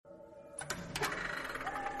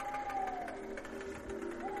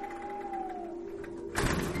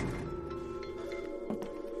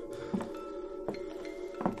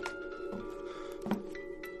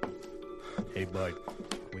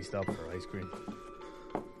we stop for ice cream.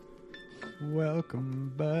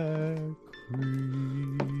 Welcome back,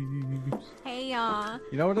 creeps. Hey, y'all.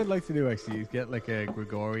 You know what I'd like to do actually is get like a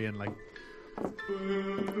Gregorian like.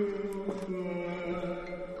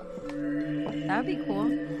 That would be cool.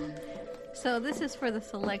 So this is for the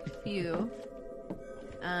select few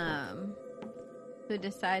who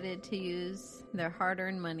decided to use their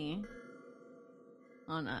hard-earned money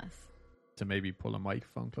on us. To maybe pull a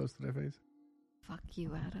microphone close to their face. Fuck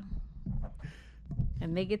you, Adam.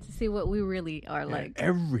 And they get to see what we really are like.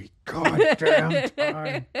 Every goddamn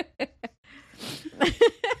time.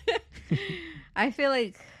 I feel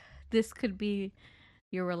like this could be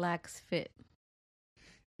your relaxed fit.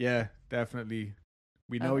 Yeah, definitely.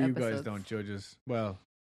 We know you guys episodes. don't judge us. Well,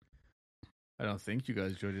 I don't think you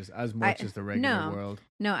guys judge us as much as the regular world.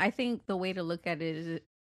 No, I think the way to look at it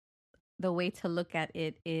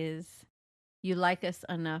is you like us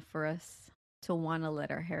enough for us to want to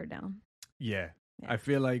let our hair down. Yeah. Yeah. I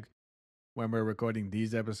feel like when we're recording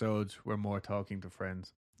these episodes, we're more talking to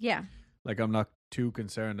friends. Yeah. Like, I'm not too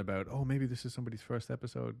concerned about, oh, maybe this is somebody's first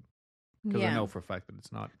episode. Because I know for a fact that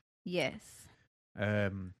it's not. Yes.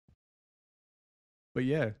 But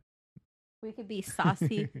yeah. We could be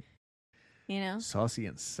saucy, you know? Saucy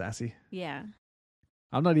and sassy. Yeah.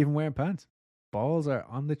 I'm not even wearing pants. Balls are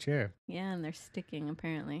on the chair. Yeah, and they're sticking,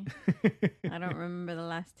 apparently. I don't remember the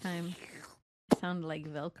last time it sounded like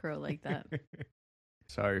Velcro like that.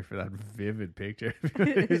 Sorry for that vivid picture.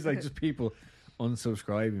 It's like just people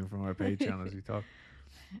unsubscribing from our Patreon as we talk.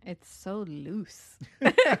 It's so loose.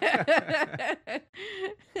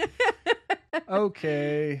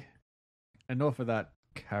 Okay. Enough of that.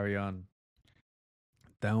 Carry on.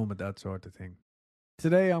 Down with that sort of thing.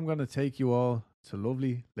 Today I'm going to take you all to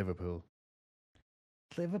lovely Liverpool.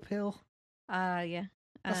 Liverpool? Yeah.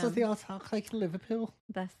 That's what they all talk like in Liverpool.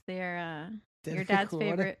 That's their your dad's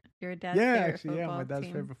favorite. Your dad's yeah, favorite actually, yeah, my dad's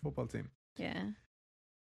team. favorite football team. Yeah.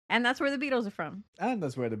 And that's where the Beatles are from. And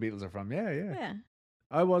that's where the Beatles are from. Yeah. Yeah.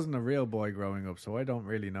 I wasn't a real boy growing up, so I don't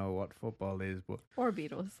really know what football is, but Or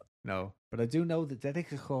Beatles. no. But I do know that Derek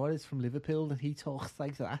Acorda is from Liverpool and he talks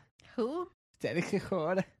like that. Who? Derek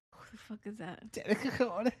Acorda. Who the fuck is that? Derek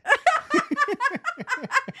Acorda.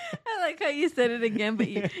 I like how you said it again, but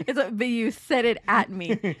you said it at me.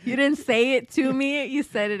 You didn't say it to me. You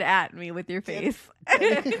said it at me with your face.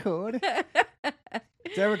 Derek Acorda.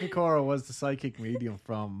 Derek Acorda was the psychic medium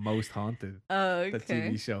from Most Haunted, Oh, the okay.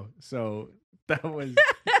 TV show. So that was...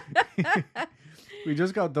 We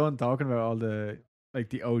just got done talking about all the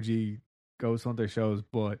OG Ghost Hunter shows,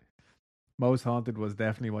 but Most Haunted was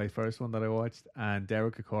definitely my first one that I watched, and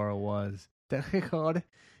Derek Acorda was... Derek Acorda?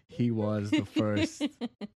 He was the first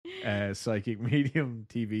psychic medium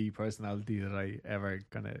TV personality that I ever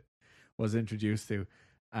kind of was introduced to.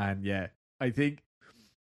 And yeah, I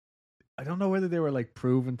don't know whether they were like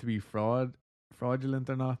proven to be fraudulent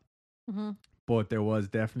or not, Mm-hmm. but there was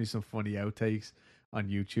definitely some funny outtakes on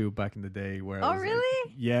YouTube back in the day where it Oh, was really?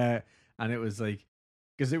 like, yeah, and it was like,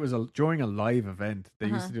 because it was during a live event. They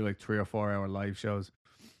used Uh-huh. to do like 3 or 4 hour live shows,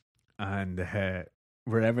 and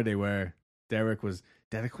wherever they were, Derek was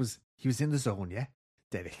he was in the zone, yeah,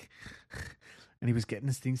 Derek, and he was getting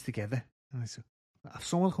his things together. And I said,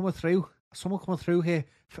 someone coming through here,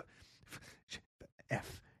 Fanny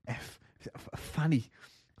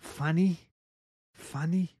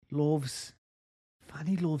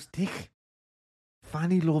loves Dick.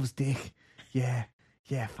 Fanny loves Dick. Yeah,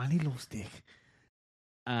 Fanny loves Dick.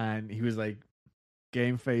 And he was like,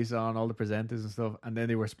 game face on all the presenters and stuff, and then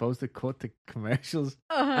they were supposed to cut to commercials,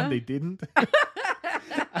 and they didn't.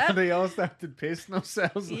 And they all started pissing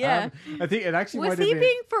themselves. Yeah. I think it actually Was might have he been...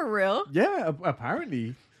 being for real? Yeah,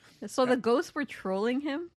 apparently. So the ghosts were trolling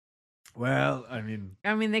him? Well, I mean,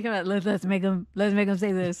 they come out, let's make him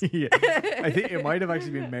say this. yeah. I think it might have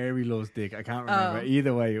actually been Mary Loves Dick. I can't remember. Oh.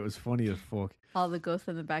 Either way, it was funny as fuck. All the ghosts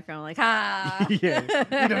in the background like, ha! Yeah,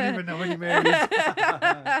 you don't even know any Marys.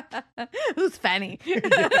 Who's Fanny?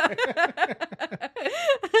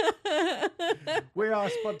 We are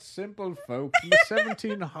but simple folk from the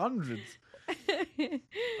 1700s.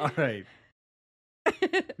 All right.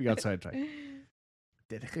 We got sidetracked.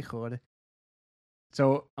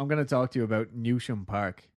 So I'm going to talk to you about Newsham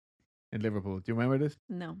Park in Liverpool. Do you remember this?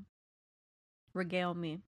 No. Regale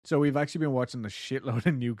me. So we've actually been watching a shitload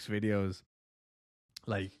of Nukes videos.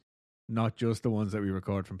 Like, not just the ones that we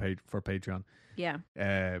record for Patreon. Yeah.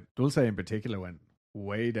 Dulce in particular went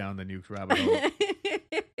way down the Nukes rabbit hole.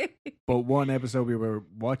 But one episode we were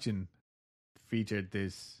watching featured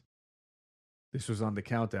this. This was on the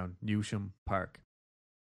countdown, Newsham Park.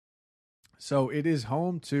 So it is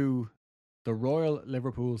home to the Royal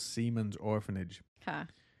Liverpool Seamen's Orphanage. Ha.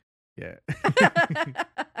 Yeah.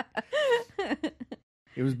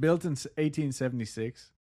 It was built in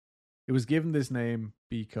 1876. It was given this name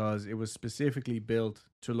because it was specifically built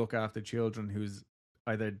to look after children whose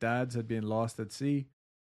either dads had been lost at sea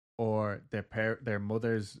or their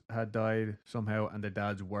mothers had died somehow and their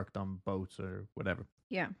dads worked on boats or whatever.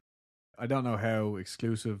 Yeah. I don't know how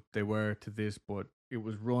exclusive they were to this, but it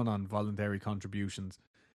was run on voluntary contributions.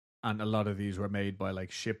 And a lot of these were made by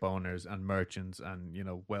like ship owners and merchants and,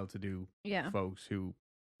 well-to-do Yeah. folks who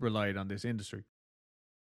relied on this industry.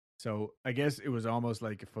 So I guess it was almost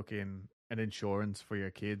like an insurance for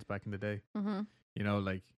your kids back in the day. Mm-hmm.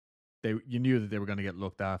 Like you knew that they were going to get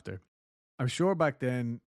looked after. I'm sure back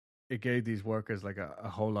then it gave these workers like a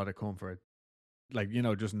whole lot of comfort. Like,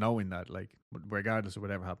 just knowing that, like, regardless of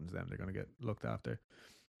whatever happens to them, they're going to get looked after.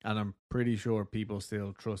 And I'm pretty sure people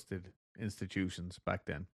still trusted institutions back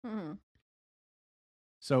then. Mm-hmm.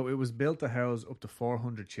 So it was built to house up to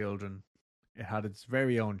 400 children. It had its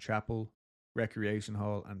very own chapel, recreation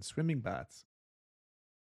hall, and swimming baths.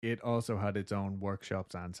 It also had its own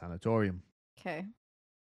workshops and sanatorium. Okay.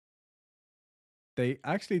 They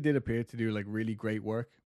actually did appear to do like really great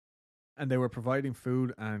work, and they were providing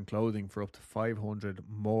food and clothing for up to 500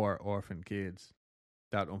 more orphan kids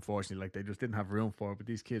that unfortunately they just didn't have room for, but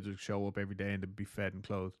these kids would show up every day and they'd be fed and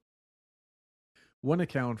clothed. One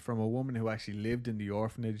account from a woman who actually lived in the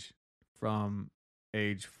orphanage from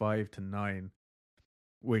age 5 to 9,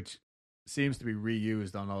 which seems to be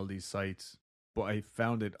reused on all these sites, but I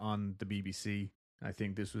found it on the BBC. I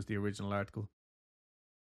think this was the original article.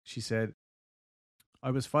 She said,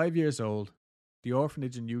 "I was 5 years old. The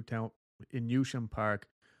orphanage in Newsham Park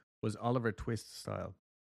was Oliver Twist style.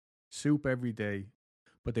 Soup every day,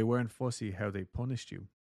 but they weren't fussy how they punished you.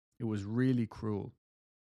 It was really cruel.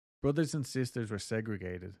 Brothers and sisters were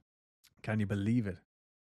segregated. Can you believe it?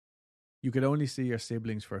 You could only see your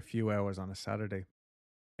siblings for a few hours on a Saturday.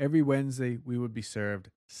 Every Wednesday, we would be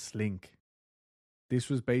served slink. This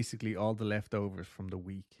was basically all the leftovers from the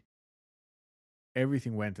week.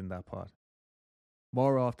 Everything went in that pot.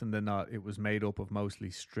 More often than not, it was made up of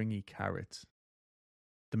mostly stringy carrots.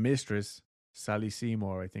 The mistress, Sally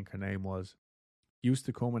Seymour, I think her name was, used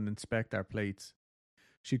to come and inspect our plates.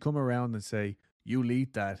 She'd come around and say, 'You'll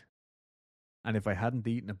eat that.' And if I hadn't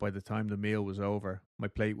eaten it by the time the meal was over, my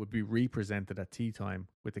plate would be represented at tea time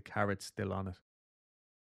with the carrots still on it.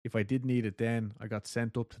 If I didn't eat it then, I got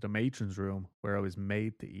sent up to the matron's room where I was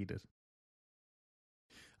made to eat it.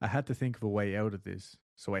 I had to think of a way out of this,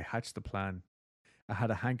 so I hatched a plan. I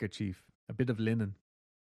had a handkerchief, a bit of linen,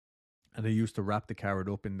 and I used to wrap the carrot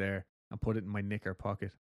up in there and put it in my knicker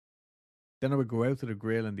pocket. Then I would go out to the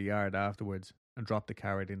grill in the yard afterwards and drop the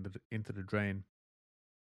carrot into the drain.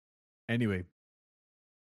 Anyway,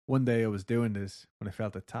 one day I was doing this when I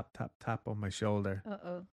felt a tap, tap, tap on my shoulder.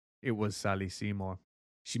 Uh-oh. It was Sally Seymour.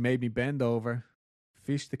 She made me bend over,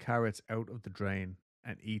 fish the carrots out of the drain,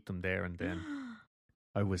 and eat them there and then.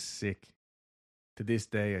 I was sick. To this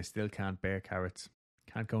day, I still can't bear carrots.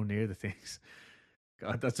 Can't go near the things.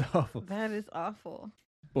 God, that's awful. That is awful.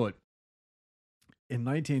 But in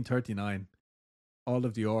 1939, all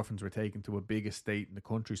of the orphans were taken to a big estate in the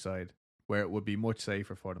countryside where it would be much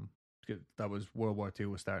safer for them. That was World War II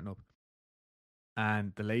was starting up.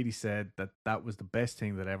 And the lady said that that was the best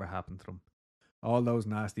thing that ever happened to them. All those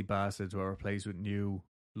nasty bastards were replaced with new,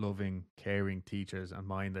 loving, caring teachers and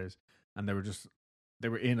minders. And they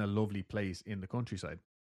were in a lovely place in the countryside.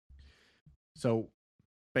 So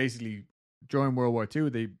basically, during World War II,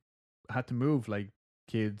 they had to move like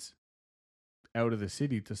kids out of the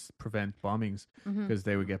city to prevent bombings because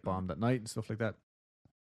they would get bombed at night and stuff like that.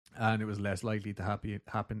 And it was less likely to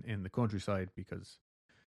happen in the countryside because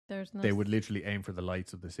they would literally aim for the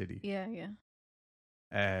lights of the city. Yeah,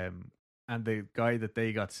 yeah. And the guy that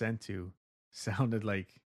they got sent to sounded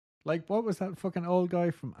like what was that fucking old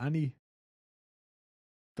guy from Annie?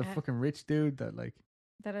 The fucking rich dude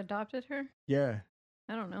that adopted her? Yeah.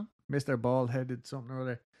 I don't know. Mr. Bald-headed something or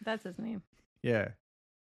other. That's his name. Yeah.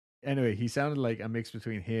 Anyway, he sounded like a mix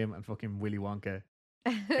between him and fucking Willy Wonka.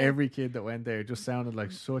 Every kid that went there just sounded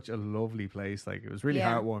like such a lovely place. Like, it was really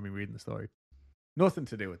heartwarming reading the story. Nothing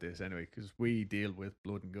to do with this anyway, because we deal with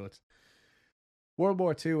blood and guts. World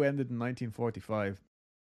War II ended in 1945,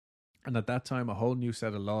 and at that time a whole new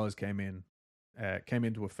set of laws came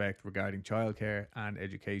into effect regarding childcare and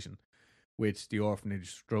education, which the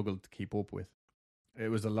orphanage struggled to keep up with. It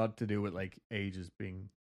was a lot to do with like ages being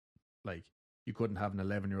like you couldn't have an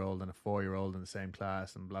 11-year-old and a 4-year-old in the same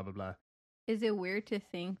class and blah blah blah. Is it weird to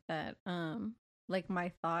think that like my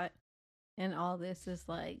thought in all this is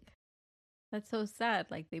like that's so sad,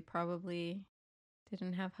 like they probably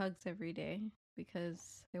didn't have hugs every day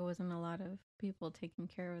because there wasn't a lot of people taking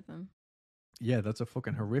care of them. Yeah, that's a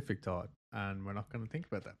fucking horrific thought, and we're not going to think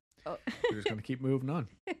about that. Oh. We're just going to keep moving on.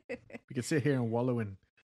 We could sit here and wallow in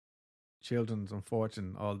children's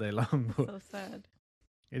unfortune all day long, but So sad.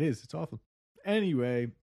 it is. It's awful.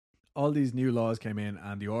 Anyway, all these new laws came in,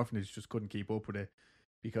 and the orphanage just couldn't keep up with it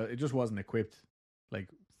because it just wasn't equipped, like,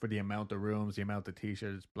 for the amount of rooms, the amount of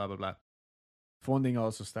t-shirts, blah blah blah. Funding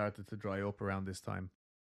also started to dry up around this time,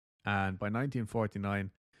 and by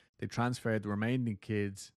 1949, they transferred the remaining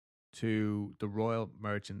kids to the Royal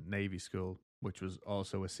Merchant Navy School, which was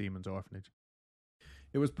also a seamen's orphanage.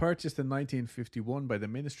 It was purchased in 1951 by the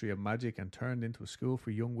Ministry of Magic and turned into a school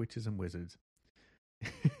for young witches and wizards.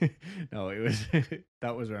 No, it was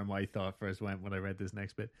that was where my thought first went when I read this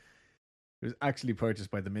next bit. It was actually purchased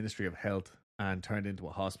by the Ministry of Health and turned into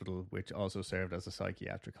a hospital, which also served as a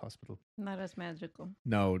psychiatric hospital. Not as magical.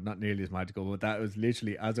 No, not nearly as magical, but that was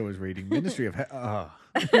literally as I was reading Ministry of Health. Oh.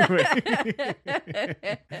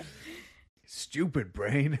 Stupid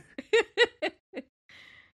brain.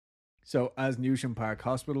 So, as Newsham Park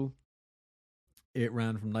Hospital, it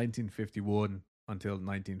ran from 1951 until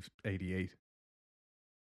 1988.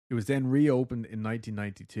 It was then reopened in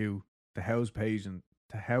 1992 to house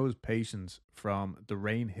patients from the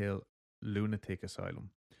Rainhill Lunatic Asylum,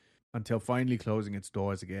 until finally closing its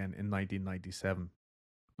doors again in 1997.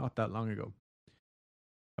 Not that long ago.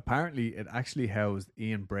 Apparently, it actually housed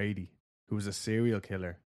Ian Brady, who was a serial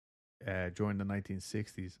killer during the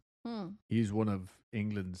 1960s. He's one of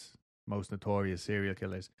England's most notorious serial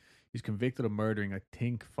killers. He's convicted of murdering, I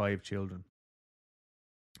think, 5 children.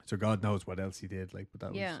 So God knows what else he did. Like, but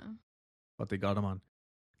that was what they got him on.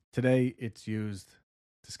 Today, it's used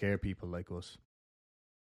to scare people like us.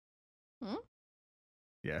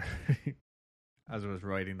 Yeah. As I was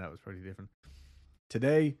writing, that was pretty different.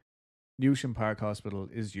 Today, Newsham Park Hospital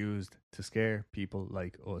is used to scare people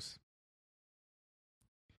like us.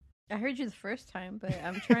 I heard you the first time, but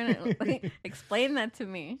I'm trying to explain that to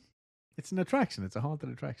me. It's an attraction. It's a haunted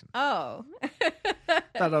attraction. Oh.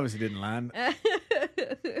 That obviously didn't land.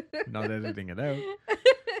 Not editing it out.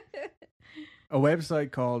 A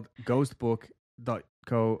website called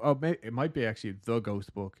ghostbook.co. Oh, it might be actually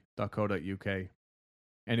theghostbook.co.uk.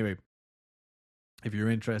 Anyway, if you're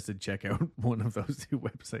interested, check out one of those 2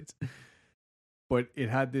 websites. But it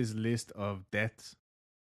had this list of deaths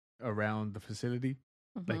around the facility,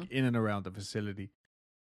 like in and around the facility.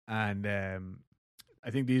 And I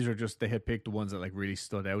think these are just, they had picked the ones that like really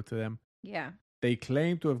stood out to them. Yeah. They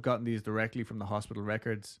claim to have gotten these directly from the hospital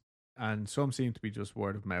records, and some seem to be just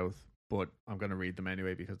word of mouth, but I'm going to read them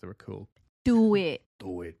anyway because they were cool. Do it.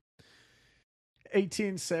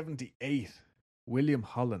 1878, William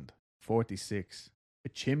Holland, 46. A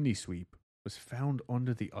chimney sweep was found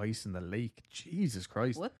under the ice in the lake. Jesus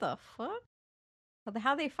Christ. What the fuck?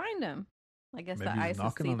 How they find him? I guess Maybe the he's ice is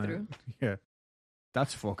knocking on it. see-through. Yeah.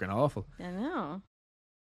 That's fucking awful. I know.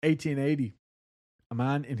 1880. A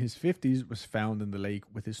man in his 50s was found in the lake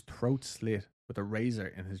with his throat slit with a razor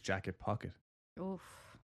in his jacket pocket. Oof.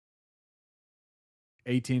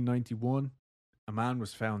 1891. A man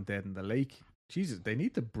was found dead in the lake. Jesus, they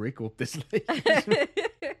need to brick up this lake.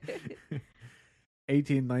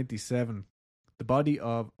 1897. The body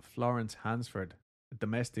of Florence Hansford, a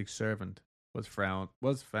domestic servant, was found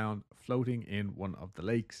floating in one of the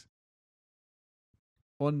lakes.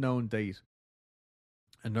 Unknown date.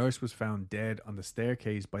 A nurse was found dead on the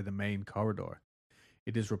staircase by the main corridor.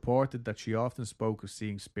 It is reported that she often spoke of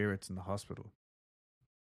seeing spirits in the hospital.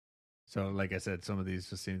 So, like I said, some of these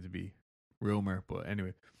just seem to be rumor, but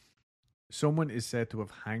anyway. Someone is said to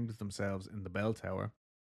have hanged themselves in the bell tower.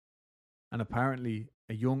 And apparently,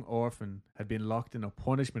 a young orphan had been locked in a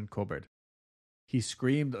punishment cupboard. He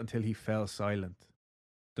screamed until he fell silent.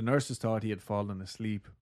 The nurses thought he had fallen asleep,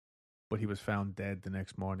 but he was found dead the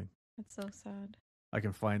next morning. That's so sad. I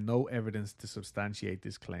can find no evidence to substantiate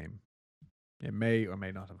this claim. It may or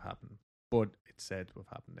may not have happened, but it's said to have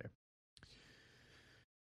happened there.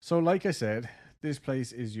 So, like I said, this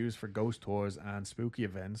place is used for ghost tours and spooky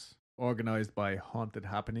events, organised by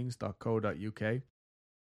hauntedhappenings.co.uk,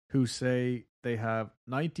 who say they have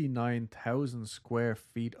 99,000 square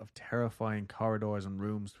feet of terrifying corridors and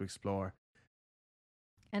rooms to explore.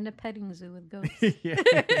 And a petting zoo with ghosts.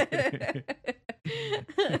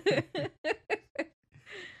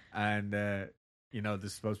 And,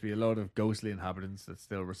 there's supposed to be a lot of ghostly inhabitants that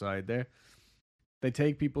still reside there. They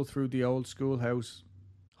take people through the old schoolhouse,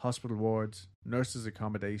 hospital wards, nurses'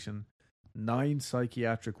 accommodation, 9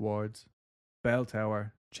 psychiatric wards, bell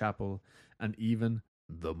tower, chapel, and even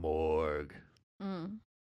the morgue.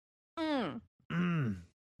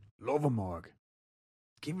 Love a morgue.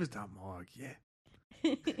 Give us that morgue, yeah.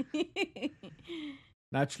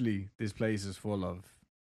 Naturally, this place is full of.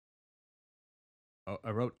 Oh,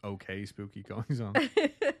 I wrote okay spooky goings on.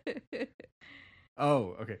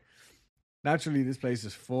 Oh, okay. Naturally, this place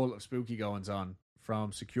is full of spooky goings on,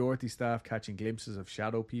 from security staff catching glimpses of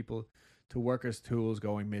shadow people to workers' tools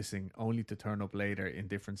going missing only to turn up later in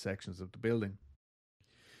different sections of the building.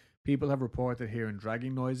 People have reported hearing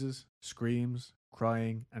dragging noises, screams,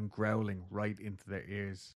 crying, and growling right into their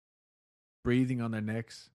ears. Breathing on their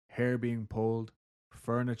necks, hair being pulled,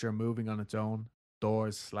 furniture moving on its own,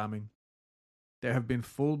 doors slamming. There have been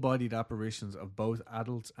full bodied apparitions of both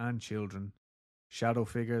adults and children, shadow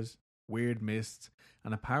figures, weird mists,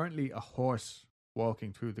 and apparently a horse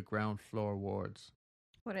walking through the ground floor wards.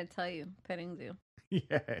 What I tell you, petting zoo.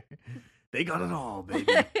 Yeah, they got it all, baby.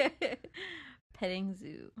 Petting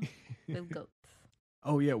zoo with goats.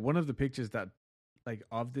 Oh yeah, one of the pictures that like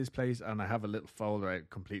of this place, and I have a little folder. I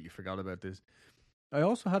completely forgot about this. I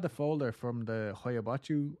also had a folder from the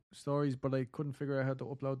Hayabachu stories, but I couldn't figure out how to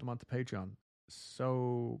upload them onto Patreon.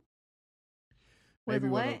 So With maybe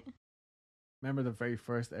what? remember the very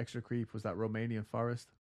first extra creep was that Romanian forest.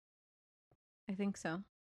 I think so.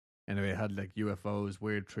 Anyway, it had like UFOs,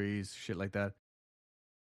 weird trees, shit like that.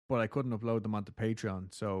 But I couldn't upload them onto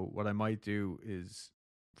Patreon. So what I might do is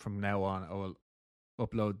from now on, I will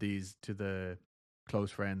upload these to the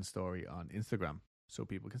close friends story on Instagram so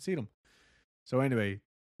people can see them. So anyway,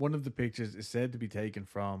 one of the pictures is said to be taken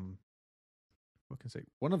from, what can I say?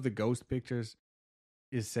 One of the ghost pictures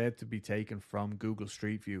is said to be taken from Google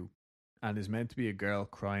Street View and is meant to be a girl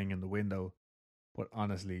crying in the window. But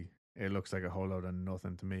honestly, it looks like a whole load of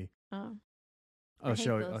nothing to me. Oh, I'll hate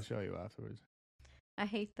show you. those. I'll show you afterwards. I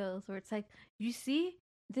hate those where it's like, you see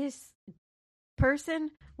this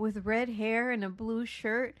person with red hair and a blue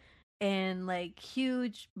shirt and like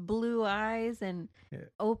huge blue eyes and Yeah.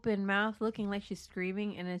 open mouth looking like she's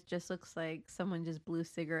screaming, and it just looks like someone just blew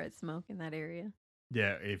cigarette smoke in that area.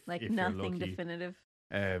 Yeah, if Like if nothing you're lucky. definitive.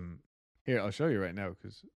 Here, I'll show you right now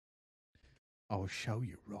because I'll show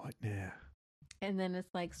you right now. And then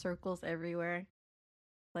it's like circles everywhere.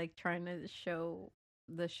 Like trying to show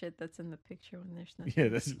the shit that's in the picture when there's nothing. Yeah,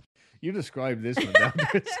 this you described this one down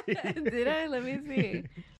there. Did I? Let me see.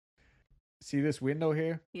 See this window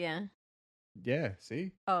here? Yeah. Yeah,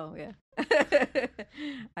 see? Oh, yeah.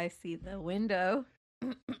 I see the window.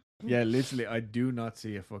 Yeah, literally, I do not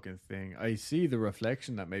see a fucking thing. I see the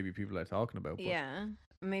reflection that maybe people are talking about. But Yeah.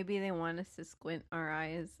 Maybe they want us to squint our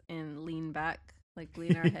eyes and lean back, like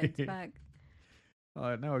lean our heads back.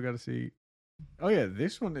 Now I gotta see. Oh yeah,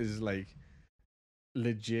 this one is like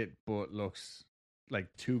legit, but looks like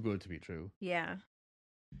too good to be true. Yeah.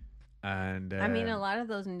 And I mean, a lot of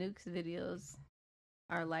those nukes videos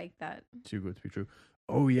are like that. too good to be true.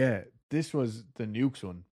 Oh yeah, this was the nukes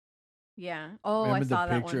one. Yeah. Oh, Remember I saw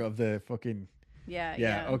the that picture one. of the fucking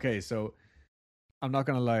Yeah. Okay, so I'm not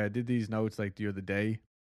gonna lie, I did these notes like the other day.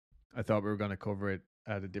 I thought we were gonna cover it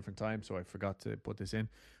at a different time, so I forgot to put this in.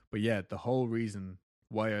 But yeah, the whole reason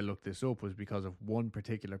why I looked this up was because of one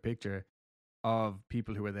particular picture of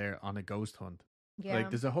people who were there on a ghost hunt. Yeah. Like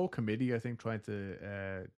there's a whole committee, I think, trying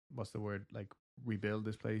to what's the word, like rebuild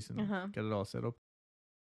this place and get it all set up.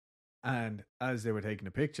 And as they were taking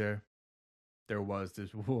a picture, there was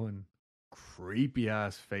this one creepy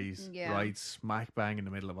ass face right smack bang in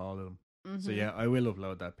the middle of all of them. Mm-hmm. So yeah, I will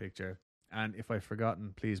upload that picture. And if I've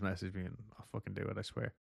forgotten, please message me and I'll fucking do it, I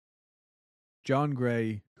swear. John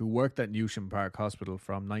Gray, who worked at Newsham Park Hospital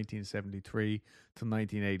from 1973 to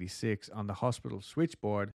 1986 on the hospital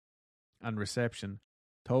switchboard and reception,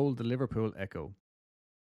 told the Liverpool Echo,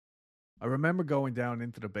 "I remember going down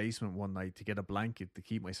into the basement one night to get a blanket to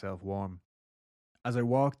keep myself warm. As I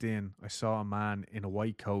walked in, I saw a man in a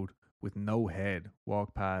white coat with no head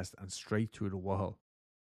walk past and straight through the wall.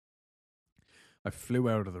 I flew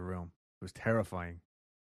out of the room. It was terrifying.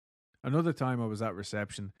 Another time I was at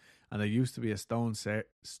reception and there used to be a stone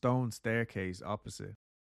staircase opposite.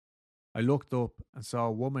 I looked up and saw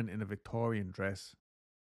a woman in a Victorian dress.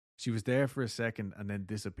 She was there for a second and then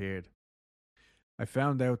disappeared. I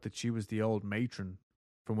found out that she was the old matron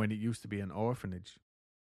from when it used to be an orphanage.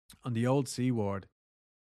 On the old C ward,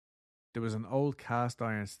 there was an old cast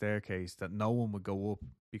iron staircase that no one would go up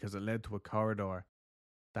because it led to a corridor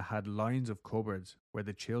that had lines of cupboards where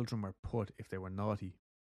the children were put if they were naughty.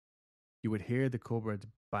 You would hear the cupboards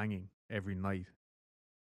banging every night.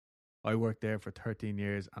 I worked there for 13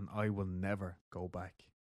 years and I will never go back."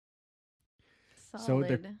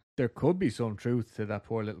 Solid. So there could be some truth to that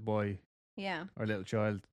poor little boy Yeah. or little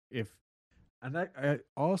child. And I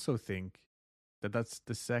also think that that's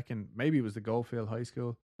the second, maybe it was the Goldfield High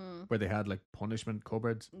School where they had like punishment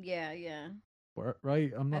cupboards. Yeah.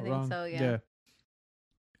 right? I'm I not think wrong. so, yeah.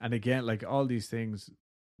 And again, like all these things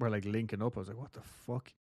were like linking up. I was like, what the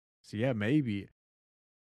fuck? So yeah, maybe.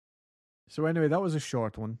 So anyway, that was a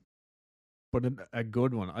short one, but a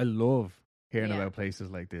good one. I love hearing Yeah. about places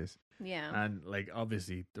like this. Yeah. And like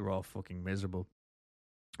obviously they're all fucking miserable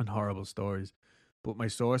and horrible stories. But my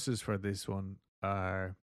sources for this one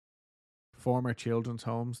are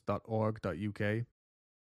formerchildrenshomes.org.uk.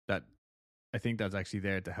 That I think that's actually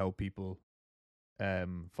there to help people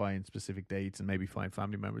find specific dates and maybe find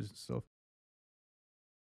family members and stuff.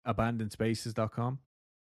 Abandonedspaces.com.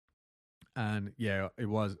 And yeah, it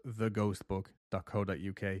was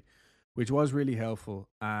theghostbook.co.uk, which was really helpful.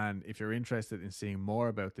 And if you're interested in seeing more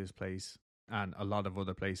about this place and a lot of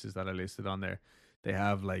other places that are listed on there, they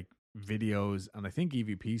have like videos and I think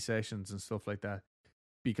EVP sessions and stuff like that.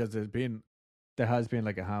 Because there has been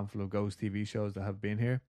like a handful of ghost TV shows that have been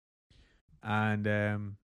here. And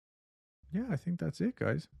yeah, I think that's it,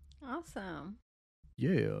 guys. Awesome.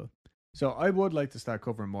 Yeah. So I would like to start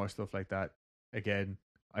covering more stuff like that again.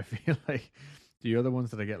 I feel like the other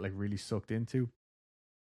ones that I get like really sucked into,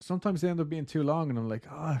 sometimes they end up being too long, and I'm like,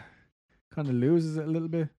 kind of loses it a little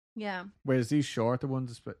bit. Yeah. Whereas these shorter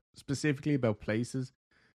ones, specifically about places,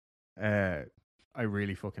 I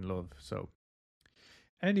really fucking love. So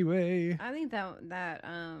anyway, I think that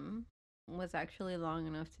was actually long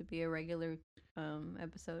enough to be a regular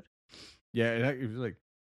episode. yeah, it was like,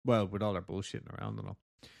 well, with all our bullshitting around and all.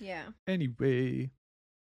 Yeah. Anyway,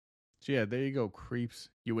 so yeah, there you go, creeps.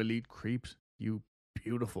 You elite creeps. You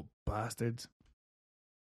beautiful bastards.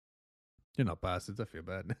 You're not bastards. I feel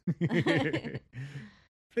bad.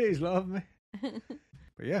 Please love me.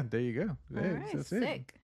 But yeah, there you go. All right, That's sick.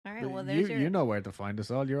 it. All right, well, there's you know where to find us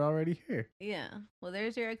all. You're already here. Yeah, well,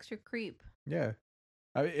 there's your extra creep. Yeah.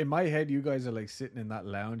 In my head, you guys are like sitting in that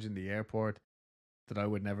lounge in the airport that I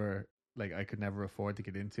would never, like, I could never afford to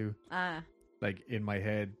get into. Ah. Like, in my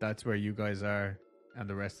head, that's where you guys are, and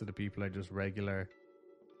the rest of the people are just regular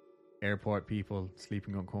airport people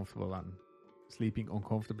sleeping uncomfortably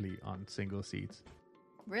on single seats.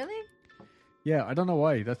 Really? Yeah, I don't know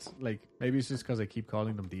why. That's like, maybe it's just because I keep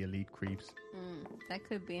calling them the elite creeps. That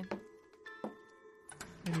could be.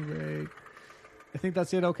 Anyway, I think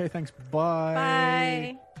that's it. Okay, thanks.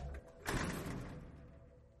 Bye. Bye.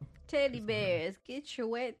 Teddy bears. Get your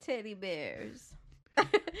wet teddy bears.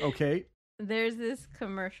 Okay. There's this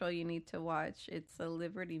commercial you need to watch. It's a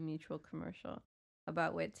Liberty Mutual commercial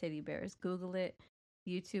about wet teddy bears. Google it,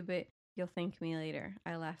 YouTube it. You'll thank me later.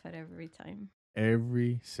 I laugh at every time.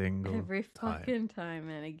 Every fucking time,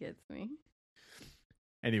 man. It gets me.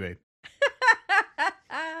 Anyway.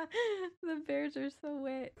 The bears are so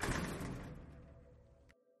wet.